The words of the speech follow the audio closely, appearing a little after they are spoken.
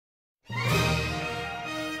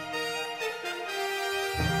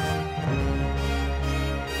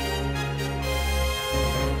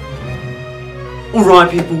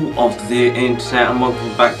Alright people of the internet, and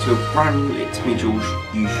welcome back to a brand new It's Me George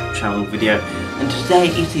YouTube channel video. And today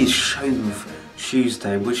it is Shove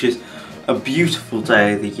Tuesday, which is a beautiful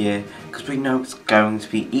day of the year because we know it's going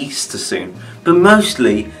to be Easter soon. But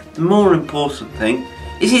mostly, the more important thing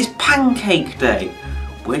is it's Pancake Day,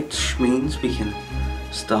 which means we can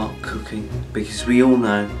start cooking, because we all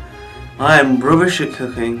know I am rubbish at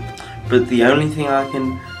cooking, but the only thing I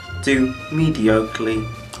can do mediocrely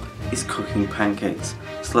is cooking pancakes.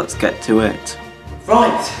 So let's get to it.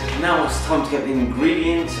 Right, now it's time to get the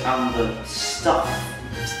ingredients and the stuff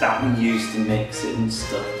that we use to mix it and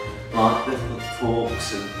stuff, like the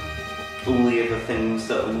forks and all the other things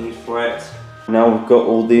that we need for it. Now we've got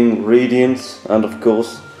all the ingredients and of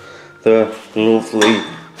course the lovely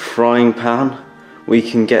frying pan, we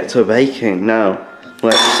can get to baking. Now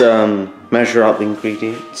let's measure out the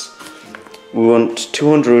ingredients. We want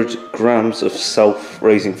 200 grams of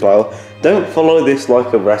self-raising flour. Don't follow this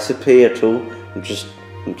like a recipe at all. I'm just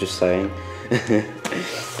saying.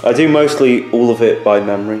 I do mostly all of it by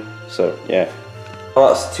memory, so yeah. Well,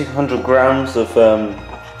 that's 200 grams of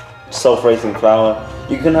self-raising flour.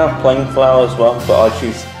 You can have plain flour as well, but I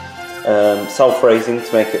choose self-raising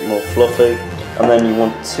to make it more fluffy. And then you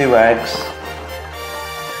want 2 eggs,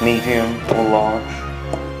 medium or large.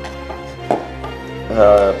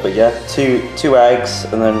 But yeah, two eggs,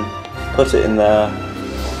 and then put it in there.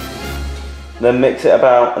 Then mix it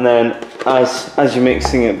about, and then as you're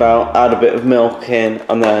mixing it about, add a bit of milk in,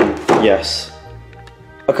 and then yes.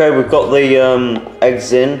 Okay, we've got the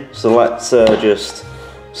eggs in, so let's just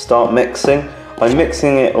start mixing. I'm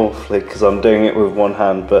mixing it awfully because I'm doing it with one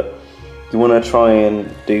hand, but you want to try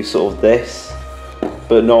and do sort of this,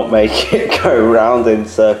 but not make it go round in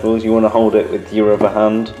circles. You want to hold it with your other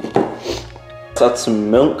hand. Let's add some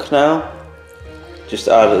milk now. Just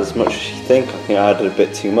add as much as you think. I think I added a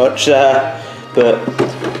bit too much there, but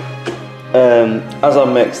as I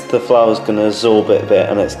mix, the flour's going to absorb it a bit,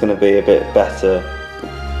 and it's going to be a bit better,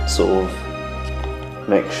 sort of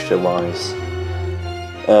mixture-wise.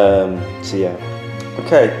 So yeah.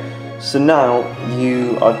 Okay. So now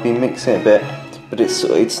I've been mixing it a bit, but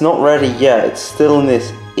it's not ready yet. It's still in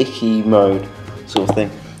this icky mode, sort of thing.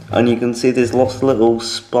 And you can see there's lots of little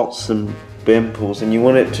spots and pimples, and you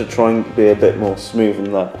want it to try and be a bit more smooth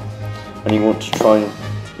than that. And you want to try and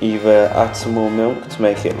either add some more milk to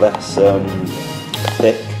make it less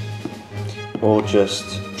thick, or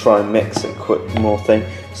just try and mix it more thing,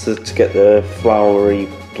 so to get the floury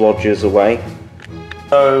blodges away.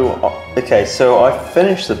 So okay, so I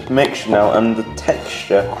finished the mixture now, and the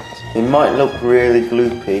texture, it might look really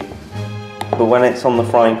gloopy, but when it's on the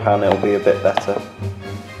frying pan it'll be a bit better.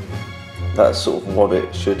 That's sort of what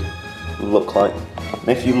it should look like. And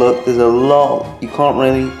if you look, there's a lot. You can't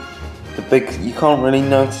really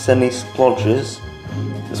notice any splodges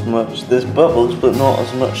as much. There's bubbles, but not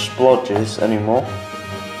as much splodges anymore.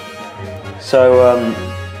 So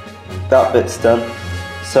that bit's done.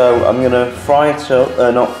 So I'm gonna fry it up,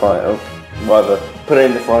 not fry it up, rather put it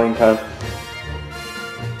in the frying pan